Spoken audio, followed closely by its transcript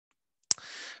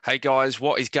Hey guys,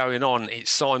 what is going on? It's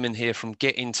Simon here from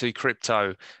Get Into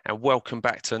Crypto, and welcome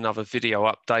back to another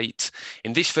video update.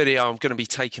 In this video, I'm going to be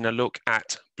taking a look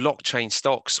at blockchain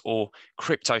stocks, or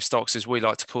crypto stocks as we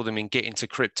like to call them in Get Into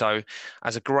Crypto,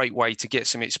 as a great way to get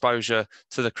some exposure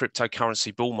to the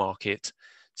cryptocurrency bull market.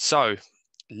 So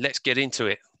let's get into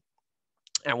it.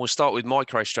 And we'll start with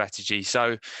MicroStrategy.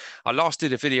 So I last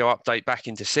did a video update back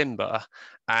in December,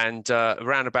 and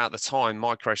around about the time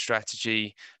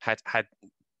MicroStrategy had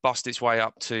bust its way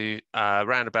up to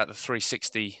around about the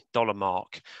 $360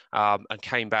 mark, and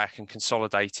came back and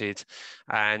consolidated,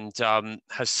 and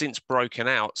has since broken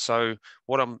out. So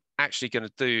what I'm actually going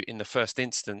to do in the first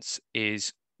instance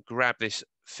is grab this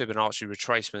Fibonacci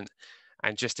retracement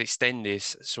and just extend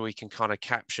this so we can kind of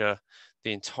capture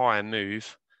the entire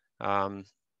move. So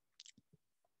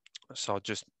I'll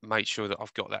just make sure that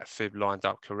I've got that fib lined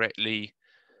up correctly.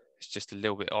 It's just a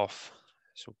little bit off,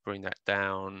 so we'll bring that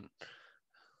down.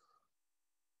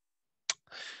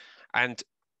 And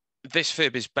this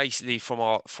fib is basically from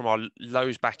our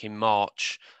lows back in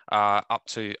March up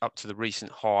to the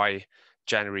recent high,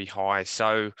 January high.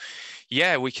 So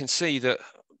yeah, we can see that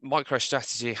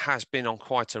MicroStrategy has been on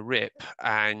quite a rip,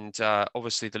 and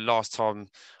obviously the last time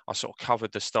I sort of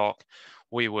covered the stock,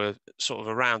 we were sort of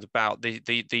around about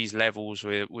these levels.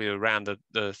 We were around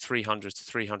the 300 to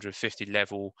 350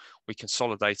 level. We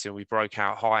consolidated and we broke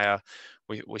out higher.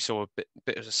 We saw a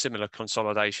bit of a similar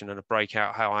consolidation and a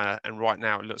breakout higher, and right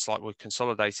now it looks like we're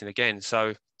consolidating again.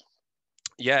 So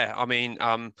yeah, I mean,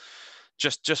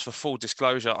 just for full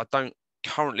disclosure, I don't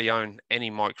currently own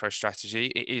any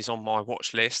MicroStrategy. It is on my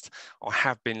watch list. I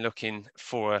have been looking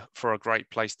for a great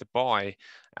place to buy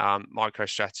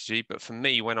MicroStrategy, but for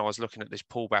me, when I was looking at this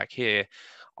pullback here,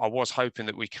 I was hoping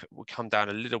that we would come down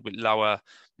a little bit lower,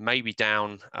 maybe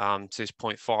down to this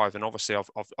 0.5, and obviously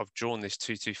I've drawn this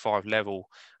 225 level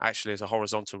actually as a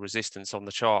horizontal resistance on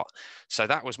the chart. So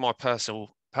that was my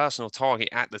personal target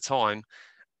at the time.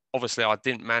 Obviously, I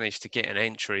didn't manage to get an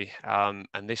entry, and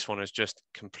this one has just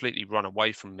completely run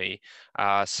away from me.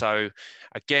 So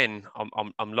again,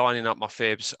 I'm lining up my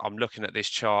fibs. I'm looking at this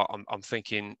chart. I'm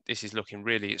thinking this is looking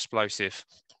really explosive.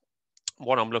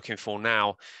 What I'm looking for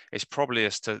now is probably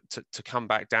us to come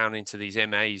back down into these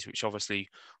MAs, which obviously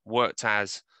worked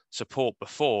as support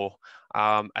before,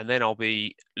 and then I'll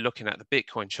be looking at the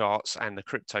Bitcoin charts and the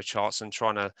crypto charts and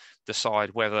trying to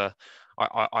decide whether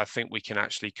I think we can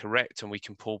actually correct and we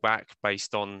can pull back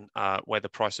based on where the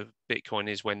price of Bitcoin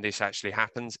is when this actually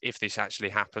happens, if this actually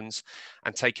happens,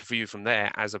 and take a view from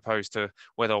there, as opposed to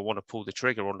whether I want to pull the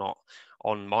trigger or not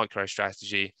on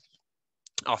MicroStrategy.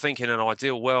 I think in an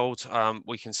ideal world,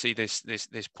 we can see this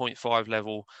 0.5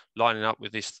 level lining up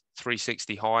with this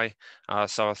 360 high.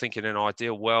 So I think in an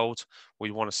ideal world, we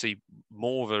want to see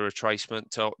more of a retracement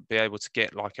to be able to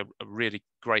get like a really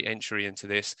great entry into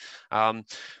this.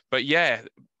 But yeah,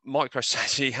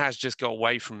 MicroStrategy has just got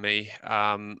away from me,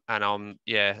 and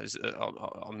yeah,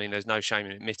 I mean, there's no shame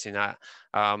in admitting that.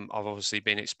 I've obviously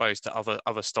been exposed to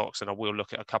other stocks, and I will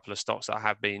look at a couple of stocks that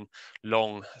have been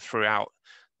long throughout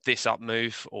this up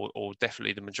move, or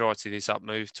definitely the majority of this up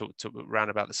move to around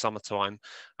about the summertime.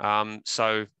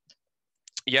 So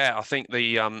yeah, I think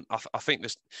I think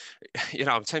this,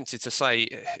 I'm tempted to say,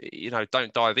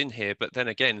 don't dive in here, but then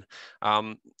again,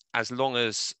 as long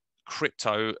as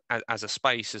crypto as a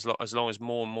space, as long as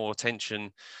more and more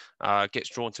attention gets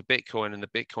drawn to Bitcoin, and the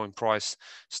Bitcoin price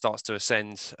starts to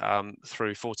ascend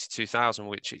through 42,000,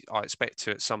 which I expect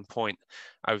to at some point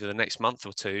over the next month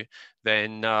or two,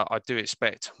 then I do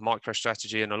expect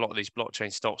MicroStrategy and a lot of these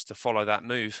blockchain stocks to follow that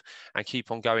move and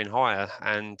keep on going higher.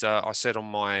 And I said on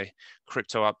my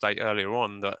crypto update earlier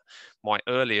on that my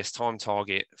earliest time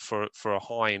target for a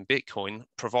high in Bitcoin,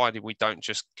 provided we don't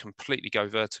just completely go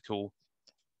vertical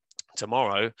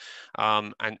tomorrow,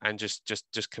 and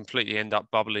just completely end up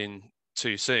bubbling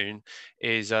too soon,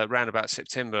 is around about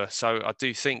September. So I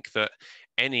do think that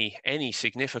any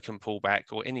significant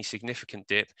pullback or any significant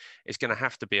dip is going to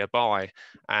have to be a buy.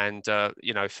 And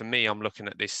for me, I'm looking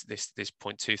at this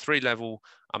 0.23 level.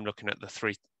 I'm looking at the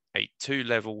 382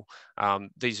 level.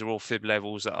 These are all fib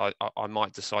levels that I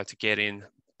might decide to get in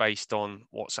based on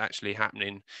what's actually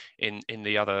happening in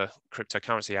the other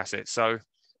cryptocurrency assets. So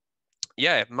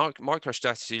yeah,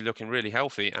 MicroStrategy looking really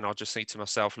healthy, and I'll just think to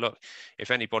myself, look, if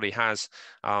anybody has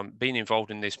been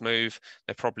involved in this move,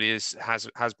 there probably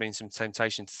has been some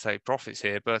temptation to take profits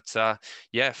here. But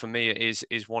yeah, for me, it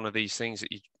is one of these things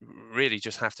that you really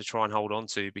just have to try and hold on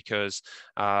to, because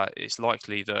it's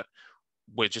likely that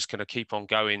we're just going to keep on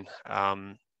going,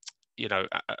 over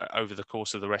the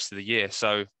course of the rest of the year.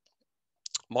 So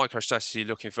MicroStrategy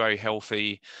looking very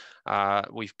healthy.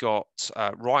 We've got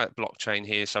RIOT Blockchain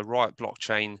here. So RIOT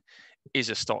Blockchain is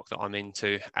a stock that I'm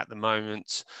into at the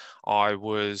moment. I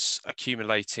was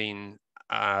accumulating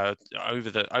over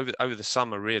the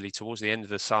summer, really towards the end of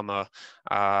the summer,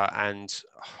 and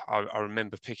I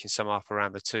remember picking some up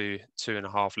around the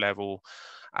 2.5 level,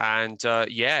 and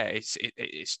yeah,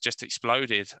 it's just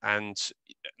exploded. And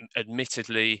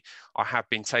admittedly, I have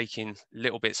been taking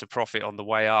little bits of profit on the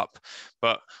way up,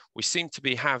 but we seem to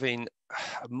be having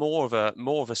more of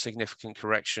a significant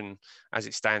correction as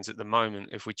it stands at the moment.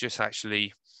 If we just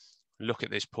actually look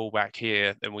at this pullback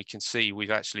here, then we can see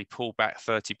we've actually pulled back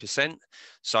 30%.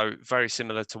 So very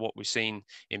similar to what we've seen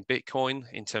in Bitcoin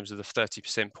in terms of the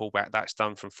 30% pullback that's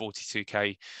done from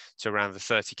 42K to around the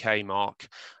 30K mark.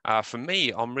 For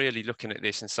me, I'm really looking at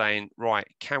this and saying, right,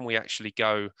 can we actually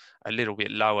go a little bit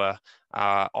lower,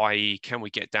 i.e. can we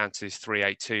get down to this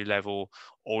 382 level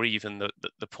or even the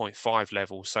 0.5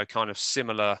 level? So kind of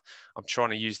similar. I'm trying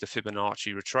to use the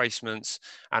Fibonacci retracements,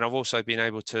 and I've also been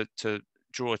able to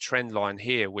draw a trend line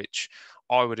here, which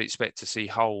I would expect to see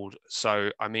hold.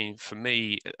 So, I mean, for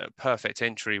me, a perfect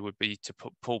entry would be to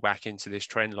pull back into this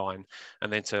trend line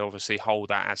and then to obviously hold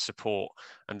that as support.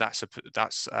 And that's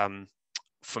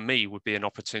for me would be an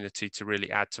opportunity to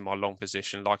really add to my long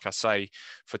position. Like I say,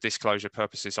 for disclosure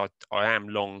purposes, I am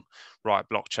long RIOT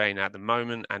Blockchain at the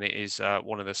moment, and it is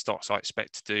one of the stocks I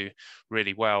expect to do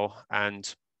really well.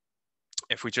 And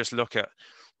if we just look at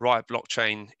RIOT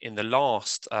Blockchain in the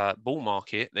last bull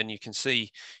market, then you can see,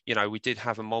 you know, we did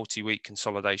have a multi-week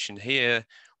consolidation here.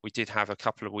 We did have a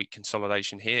couple of week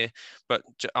consolidation here. But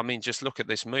I mean, just look at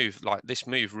this move. Like, this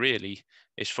move really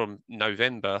is from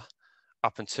November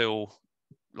up until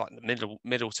like the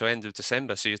middle to end of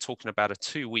December. So you're talking about a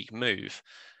 2-week move.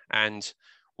 And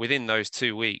within those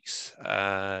 2 weeks,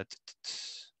 if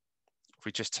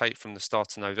we just take from the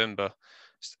start of November,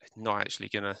 it's not actually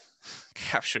going to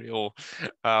capture it all.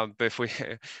 But if we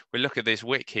look at this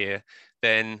wick here,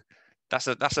 then that's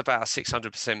about a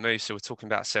 600% move. So we're talking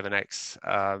about 7x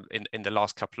in the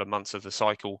last couple of months of the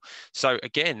cycle. So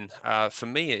again, for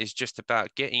me, it is just about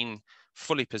getting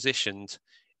fully positioned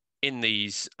in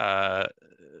these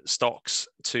stocks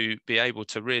to be able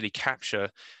to really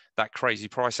capture that crazy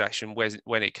price action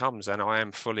when it comes, and I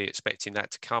am fully expecting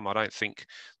that to come. I don't think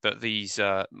that these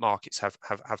markets have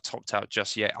topped out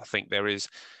just yet. I think there is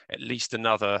at least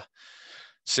another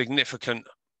significant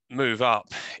move up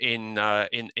in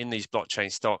these blockchain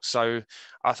stocks. So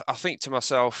I think to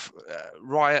myself,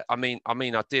 RIOT. I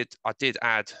mean, I did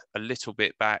add a little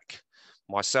bit back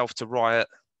myself to RIOT.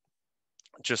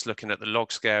 Just looking at the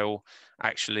log scale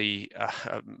actually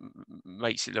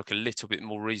makes it look a little bit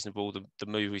more reasonable, the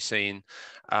move we've seen.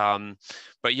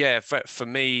 But yeah, for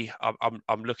me,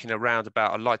 I'm looking around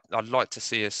about. I'd like to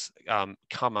see us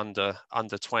come under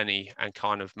 20 and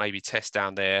kind of maybe test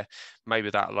down there. Maybe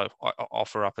that'll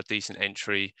offer up a decent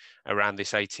entry around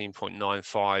this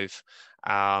 18.95.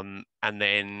 And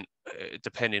then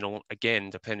depending on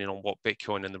what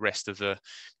Bitcoin and the rest of the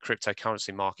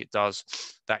cryptocurrency market does,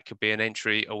 that could be an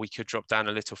entry, or we could drop down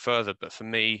a little further. But for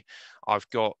me, I've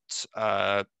got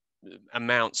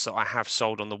amounts that I have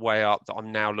sold on the way up that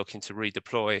I'm now looking to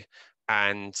redeploy,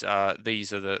 and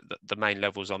these are the main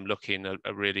levels I'm looking at,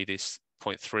 are really this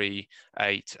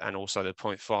 0.38 and also the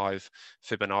 0.5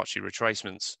 Fibonacci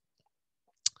retracements.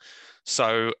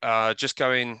 So just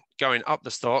going up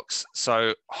the stocks.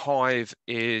 So HIVE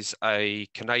is a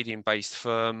Canadian-based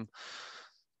firm.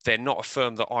 They're not a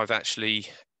firm that I've actually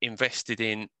invested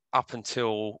in up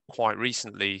until quite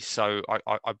recently. So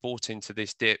I bought into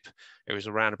this dip. It was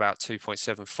around about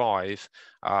 2.75,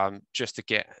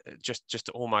 just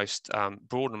to almost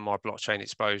broaden my blockchain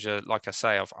exposure. Like I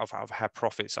say, I've had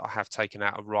profits that I have taken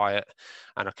out of RIOT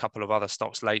and a couple of other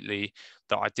stocks lately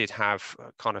that I did have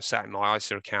kind of sat in my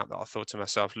ISA account, that I thought to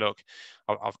myself, look,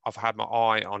 I've had my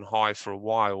eye on HIVE for a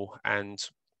while, and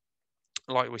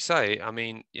like we say, I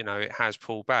mean, you know, it has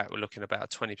pulled back. We're looking at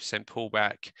about a 20%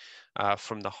 pullback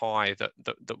from the high that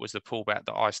was the pullback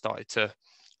that I started to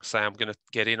say I'm going to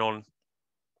get in on.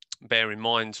 Bear in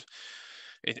mind,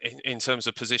 in terms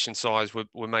of position size,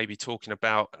 we're maybe talking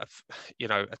about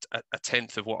a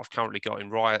tenth of what I've currently got in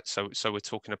RIOT. So we're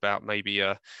talking about maybe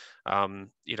a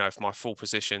You know, if my full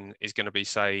position is going to be,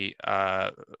 say,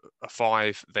 a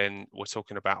 5, then we're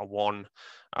talking about a 1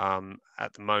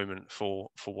 at the moment for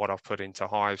what I've put into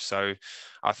Hive. So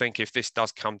I think if this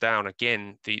does come down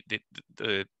again,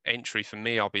 the entry for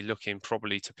me, I'll be looking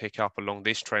probably to pick up along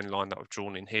this trend line that I've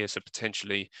drawn in here. So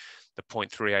potentially the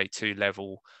 0.382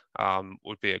 level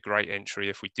would be a great entry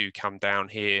if we do come down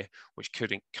here, which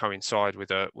could coincide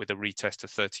with a retest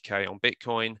of 30k on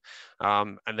Bitcoin,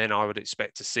 and then I would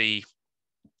expect to see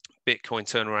Bitcoin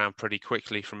turn around pretty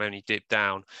quickly from any dip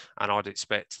down, and I'd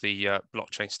expect the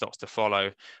blockchain stocks to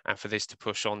follow, and for this to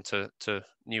push on to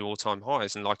new all-time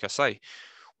highs. And like I say,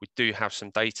 we do have some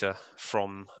data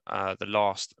from the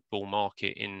last bull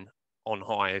market on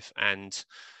Hive, and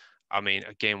I mean,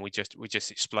 again, we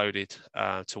just exploded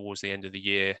towards the end of the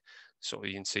year. Sort of,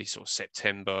 you can see sort of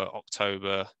September,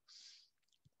 October.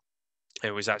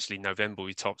 It was actually November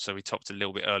we topped, so we topped a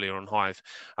little bit earlier on Hive.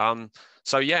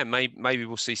 So yeah, maybe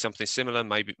we'll see something similar.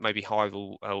 Maybe Hive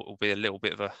will be a little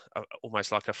bit of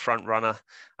almost like a front runner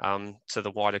to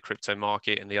the wider crypto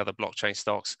market and the other blockchain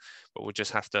stocks. But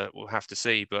we'll have to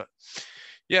see. But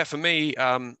yeah, for me,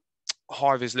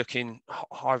 Hive is looking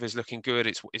good.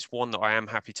 It's one that I am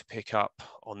happy to pick up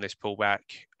on this pullback,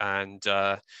 and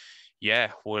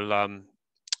yeah, we'll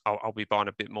I'll be buying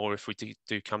a bit more if we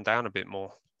do come down a bit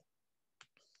more.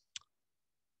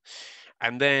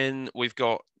 And then we've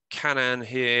got Canaan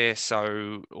here,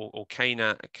 so or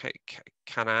Canaan.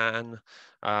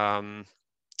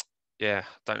 Yeah,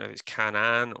 don't know if it's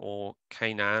Canaan or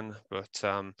Canaan, but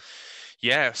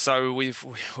yeah. So we've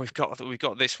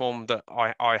got this one that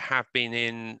I have been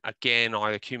in again.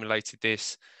 I accumulated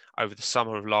this over the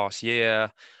summer of last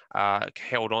year,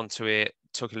 held on to it,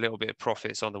 took a little bit of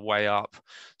profits on the way up.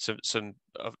 Some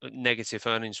negative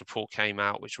earnings report came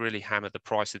out, which really hammered the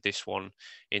price of this one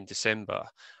in December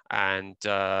and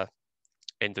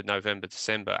end of November,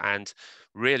 December, and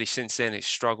really since then it's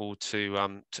struggled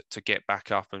to get back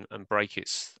up and break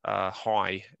its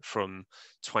high from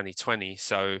 2020.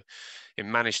 So it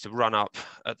managed to run up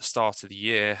at the start of the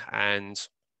year, and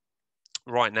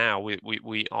right now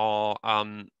we are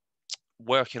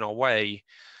working our way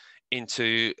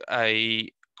into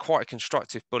quite a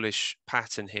constructive bullish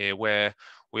pattern here, where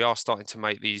we are starting to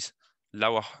make these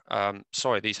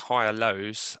these higher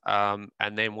lows,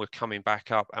 and then we're coming back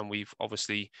up, and we've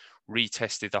obviously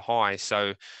retested the high.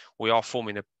 So we are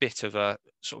forming a bit of a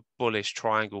sort of bullish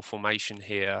triangle formation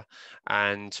here,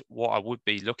 and what I would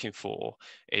be looking for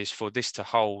is for this to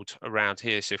hold around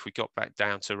here. So if we got back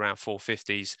down to around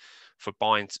 450s, for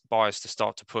buyers to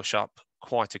start to push up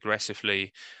quite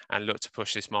aggressively and look to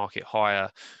push this market higher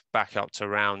back up to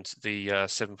around the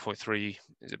 7.3,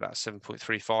 is about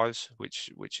 7.35s, which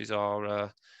is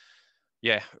our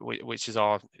which is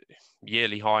our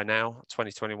yearly high now,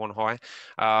 2021 high,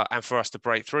 and for us to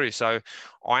break through. So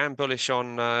I am bullish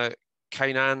on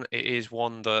Canaan. It is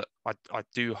one that I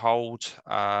do hold,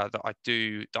 that I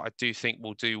do think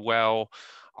will do well.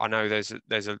 I know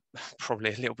there's a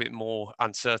probably a little bit more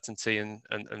uncertainty and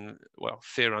well,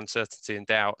 fear, uncertainty, and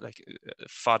doubt, like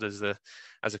FUD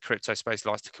as a crypto space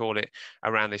likes to call it,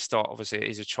 around this stock. Obviously, it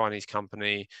is a Chinese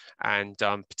company and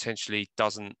potentially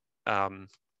doesn't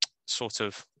sort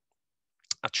of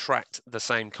attract the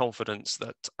same confidence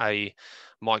that a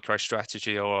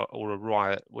MicroStrategy or a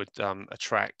RIOT would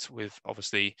attract, with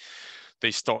obviously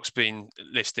these stocks being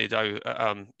listed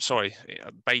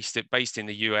based in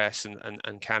the US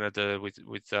and Canada,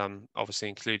 with obviously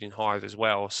including Hive as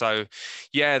well. So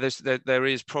yeah, there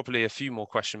is probably a few more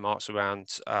question marks around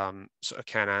sort of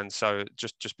Canaan, so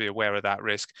just be aware of that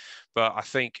risk. But I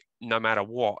think no matter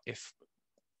what, if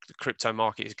the crypto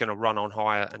market is going to run on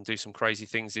higher and do some crazy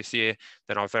things this year,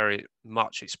 then I very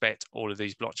much expect all of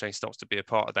these blockchain stocks to be a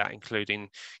part of that, including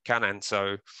Canaan.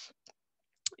 So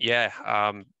yeah,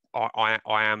 I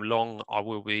am long. I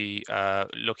will be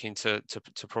looking to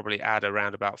probably add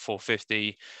around about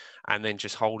 450, and then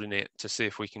just holding it to see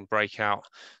if we can break out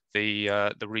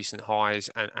the recent highs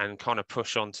and kind of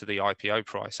push on to the IPO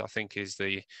price. I think is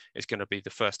going to be the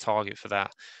first target for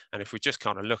that. And if we just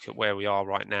kind of look at where we are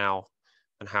right now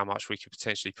and how much we could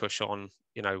potentially push on,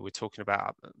 you know, we're talking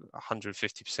about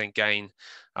 150% gain.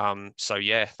 So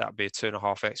yeah, that'd be a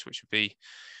 2.5x, which would be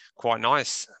quite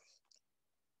nice.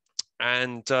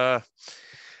 And I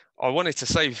wanted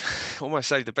to almost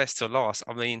save the best to last.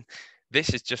 I mean, this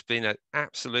has just been an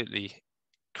absolutely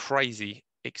crazy,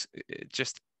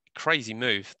 just crazy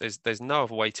move. There's no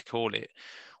other way to call it.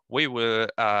 We were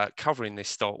covering this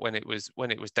stock when it was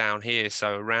down here,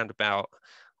 so around about,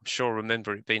 I'm sure I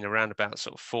remember it being around about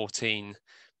sort of 14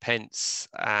 pence,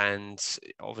 and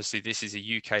obviously this is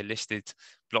a UK listed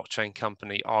blockchain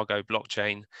company, ARGO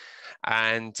Blockchain.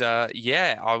 And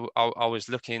yeah, I was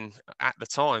looking at the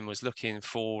time, was looking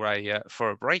for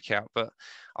a breakout. But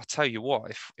I'll tell you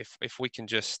what, if we can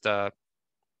just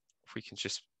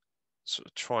sort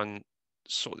of try and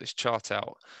sort this chart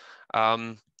out,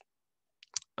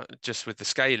 just with the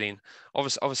scaling.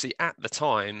 Obviously at the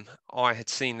time, I had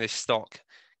seen this stock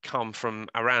come from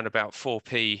around about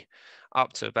 4p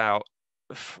up to about,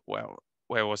 well,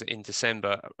 where was it in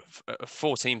December,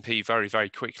 14p very, very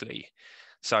quickly.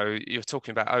 So you're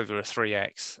talking about over a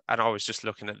 3x. And I was just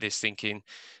looking at this thinking,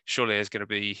 surely there's going to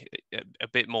be a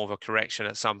bit more of a correction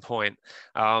at some point.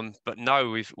 But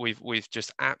no, we've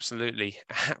just absolutely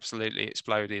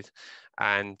exploded.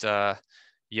 And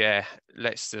yeah,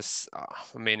 let's just,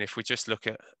 I mean, if we just look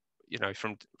at, you know,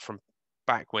 from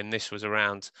back when this was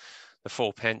around the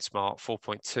 4 pence mark,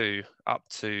 4.2 up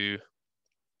to,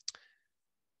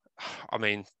 I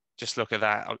mean, just look at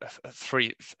that,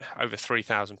 over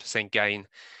 3,000% gain,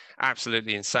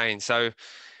 absolutely insane. So,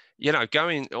 you know,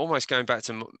 almost going back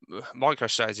to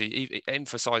MicroStrategy,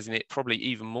 emphasizing it probably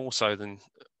even more so than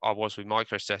I was with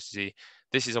MicroStrategy.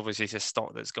 This is obviously a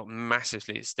stock that's got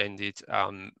massively extended,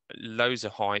 loads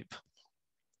of hype.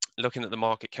 Looking at the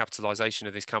market capitalization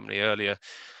of this company earlier,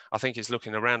 I think it's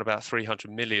looking around about 300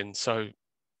 million. So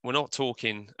we're not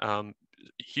talking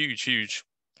huge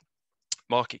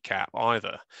market cap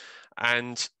either.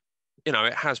 And, you know,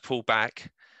 it has pulled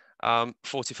back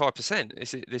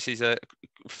 45%. This is a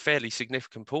fairly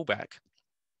significant pullback.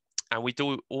 And we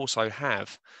do also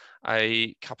have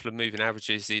a couple of moving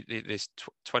averages, this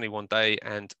 21-day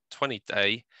and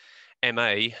 20-day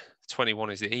MA.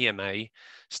 21 is the EMA,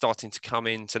 starting to come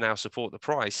in to now support the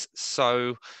price.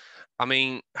 So, I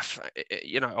mean,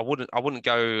 you know, I wouldn't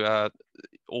go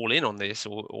all in on this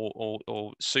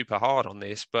or super hard on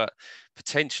this, but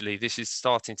potentially this is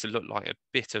starting to look like a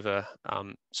bit of a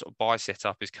sort of buy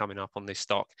setup is coming up on this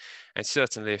stock. And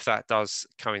certainly if that does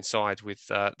coincide with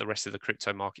the rest of the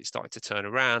crypto market starting to turn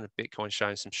around, Bitcoin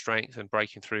showing some strength and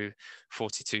breaking through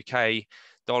 42K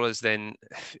dollars, then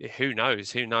who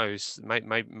knows?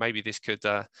 Maybe this could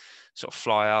sort of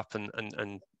fly up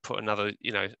and put another,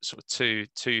 you know, sort of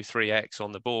 3x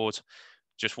on the board.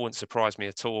 Just wouldn't surprise me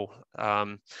at all.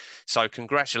 So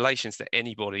congratulations to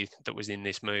anybody that was in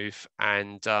this move.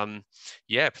 And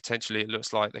yeah, potentially it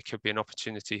looks like there could be an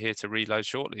opportunity here to reload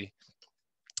shortly.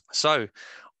 So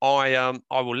I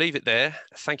will leave it there.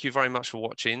 Thank you very much for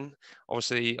watching.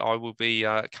 Obviously, I will be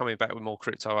coming back with more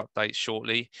crypto updates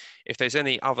shortly. If there's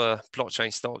any other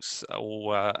blockchain stocks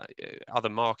or other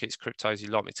markets, cryptos you'd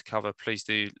like me to cover, please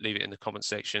do leave it in the comment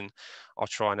section. I'll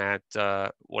try and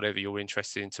add whatever you're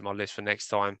interested in to my list for next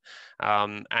time.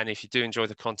 And if you do enjoy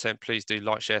the content, please do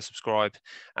like, share, subscribe,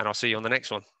 and I'll see you on the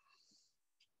next one.